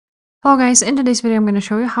Hello guys, in today's video I'm going to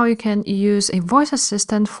show you how you can use a voice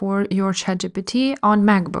assistant for your ChatGPT on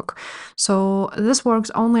MacBook. So this works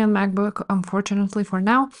only on MacBook, unfortunately for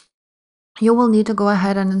now. You will need to go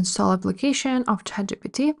ahead and install application of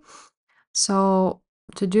ChatGPT. So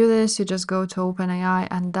to do this, you just go to OpenAI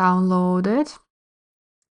and download it.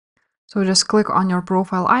 So just click on your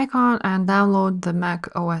profile icon and download the Mac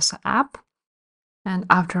OS app. And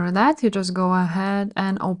after that, you just go ahead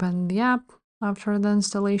and open the app after the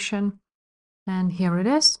installation. And here it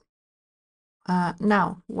is.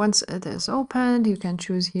 Now, once it is opened, you can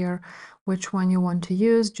choose here which one you want to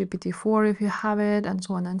use, GPT-4 if you have it, and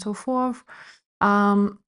so on and so forth.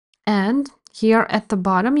 And here at the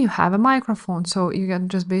bottom, you have a microphone. So you can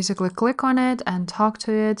just basically click on it and talk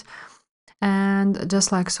to it. And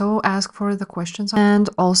just like so, ask for the questions.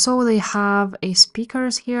 And also they have a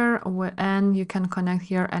speakers here, and you can connect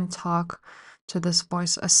here and talk to this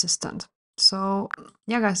voice assistant. So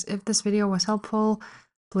yeah, guys, if this video was helpful,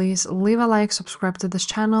 please leave a like, subscribe to this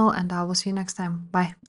channel, and I will see you next time. Bye.